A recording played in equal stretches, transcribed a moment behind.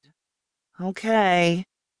Okay.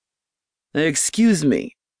 Excuse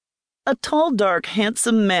me. A tall, dark,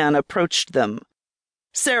 handsome man approached them.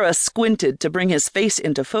 Sarah squinted to bring his face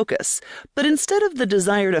into focus, but instead of the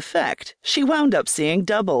desired effect, she wound up seeing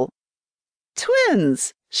double.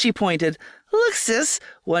 Twins, she pointed. Look, sis,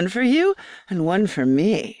 one for you and one for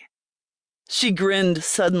me. She grinned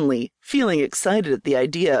suddenly, feeling excited at the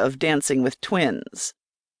idea of dancing with twins.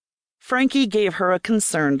 Frankie gave her a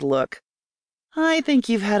concerned look. I think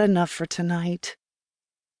you've had enough for tonight.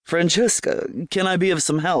 Francesca, can I be of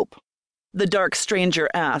some help? The dark stranger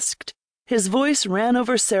asked. His voice ran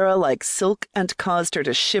over Sarah like silk and caused her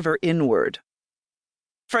to shiver inward.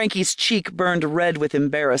 Frankie's cheek burned red with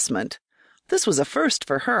embarrassment. This was a first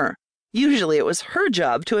for her. Usually it was her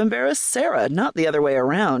job to embarrass Sarah, not the other way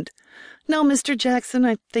around. No, Mr. Jackson,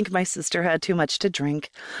 I think my sister had too much to drink.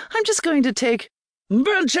 I'm just going to take—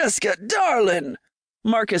 Francesca, darling!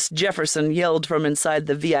 Marcus Jefferson yelled from inside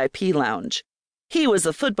the VIP lounge. He was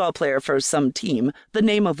a football player for some team, the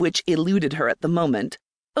name of which eluded her at the moment,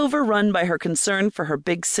 overrun by her concern for her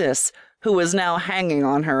big sis, who was now hanging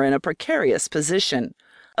on her in a precarious position,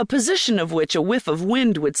 a position of which a whiff of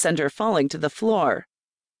wind would send her falling to the floor.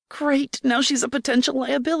 Great, now she's a potential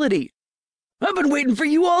liability. I've been waiting for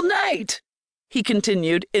you all night, he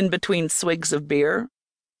continued in between swigs of beer.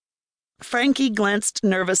 Frankie glanced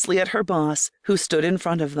nervously at her boss, who stood in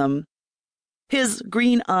front of them. His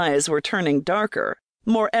green eyes were turning darker,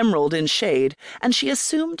 more emerald in shade, and she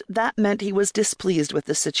assumed that meant he was displeased with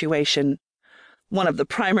the situation. One of the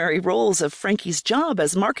primary roles of Frankie's job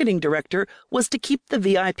as marketing director was to keep the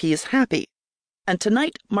VIPs happy. And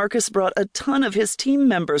tonight Marcus brought a ton of his team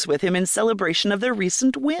members with him in celebration of their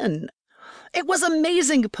recent win. It was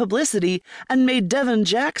amazing publicity and made Devin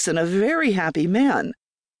Jackson a very happy man,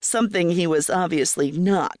 something he was obviously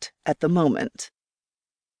not at the moment.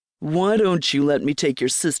 Why don't you let me take your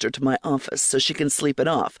sister to my office so she can sleep it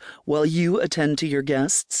off while you attend to your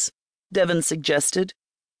guests? Devin suggested.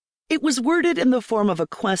 It was worded in the form of a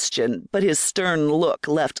question, but his stern look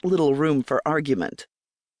left little room for argument.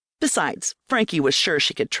 Besides, Frankie was sure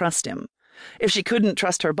she could trust him. If she couldn't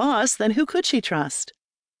trust her boss, then who could she trust?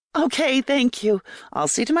 Okay, thank you. I'll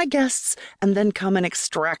see to my guests and then come and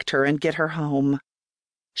extract her and get her home.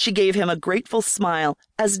 She gave him a grateful smile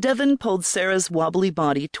as Devin pulled Sarah's wobbly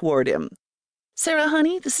body toward him. Sarah,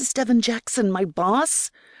 honey, this is Devin Jackson, my boss.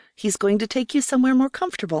 He's going to take you somewhere more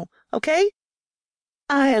comfortable, okay?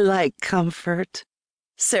 I like comfort.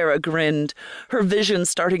 Sarah grinned, her vision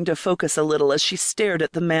starting to focus a little as she stared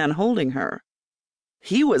at the man holding her.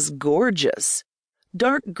 He was gorgeous.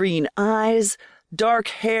 Dark green eyes, dark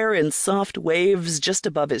hair in soft waves just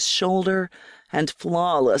above his shoulder, and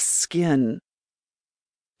flawless skin.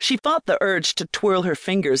 She fought the urge to twirl her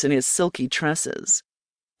fingers in his silky tresses.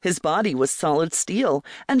 His body was solid steel,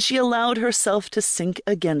 and she allowed herself to sink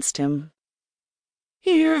against him.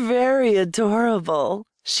 You're very adorable,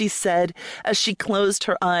 she said as she closed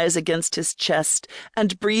her eyes against his chest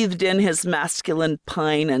and breathed in his masculine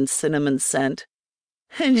pine and cinnamon scent.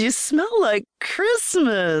 And you smell like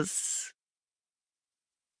Christmas.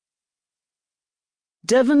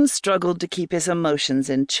 Devin struggled to keep his emotions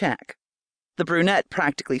in check. The brunette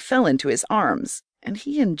practically fell into his arms, and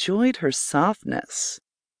he enjoyed her softness.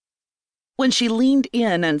 When she leaned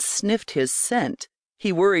in and sniffed his scent,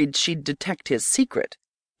 he worried she'd detect his secret,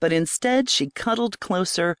 but instead she cuddled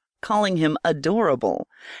closer, calling him adorable,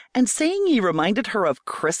 and saying he reminded her of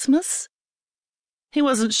Christmas. He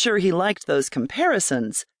wasn't sure he liked those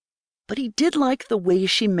comparisons, but he did like the way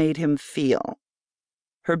she made him feel.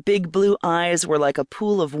 Her big blue eyes were like a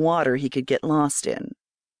pool of water he could get lost in.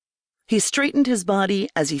 He straightened his body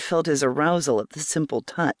as he felt his arousal at the simple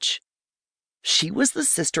touch. She was the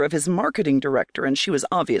sister of his marketing director, and she was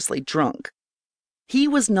obviously drunk. He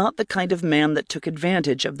was not the kind of man that took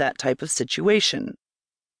advantage of that type of situation.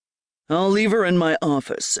 I'll leave her in my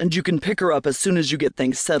office, and you can pick her up as soon as you get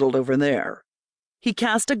things settled over there. He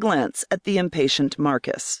cast a glance at the impatient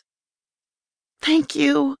Marcus. Thank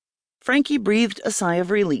you. Frankie breathed a sigh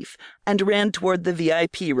of relief and ran toward the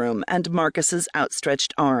VIP room and Marcus's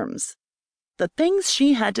outstretched arms. The things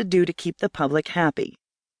she had to do to keep the public happy.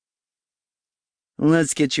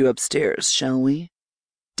 Let's get you upstairs, shall we?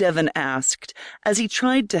 Devin asked as he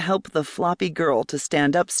tried to help the floppy girl to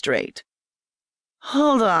stand up straight.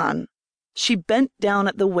 Hold on. She bent down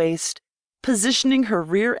at the waist, positioning her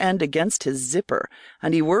rear end against his zipper,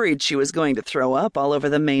 and he worried she was going to throw up all over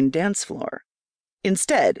the main dance floor.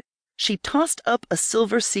 Instead, she tossed up a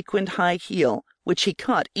silver-sequined high heel, which he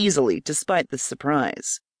caught easily despite the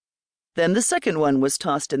surprise. Then the second one was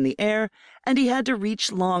tossed in the air, and he had to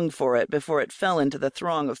reach long for it before it fell into the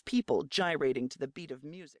throng of people gyrating to the beat of music.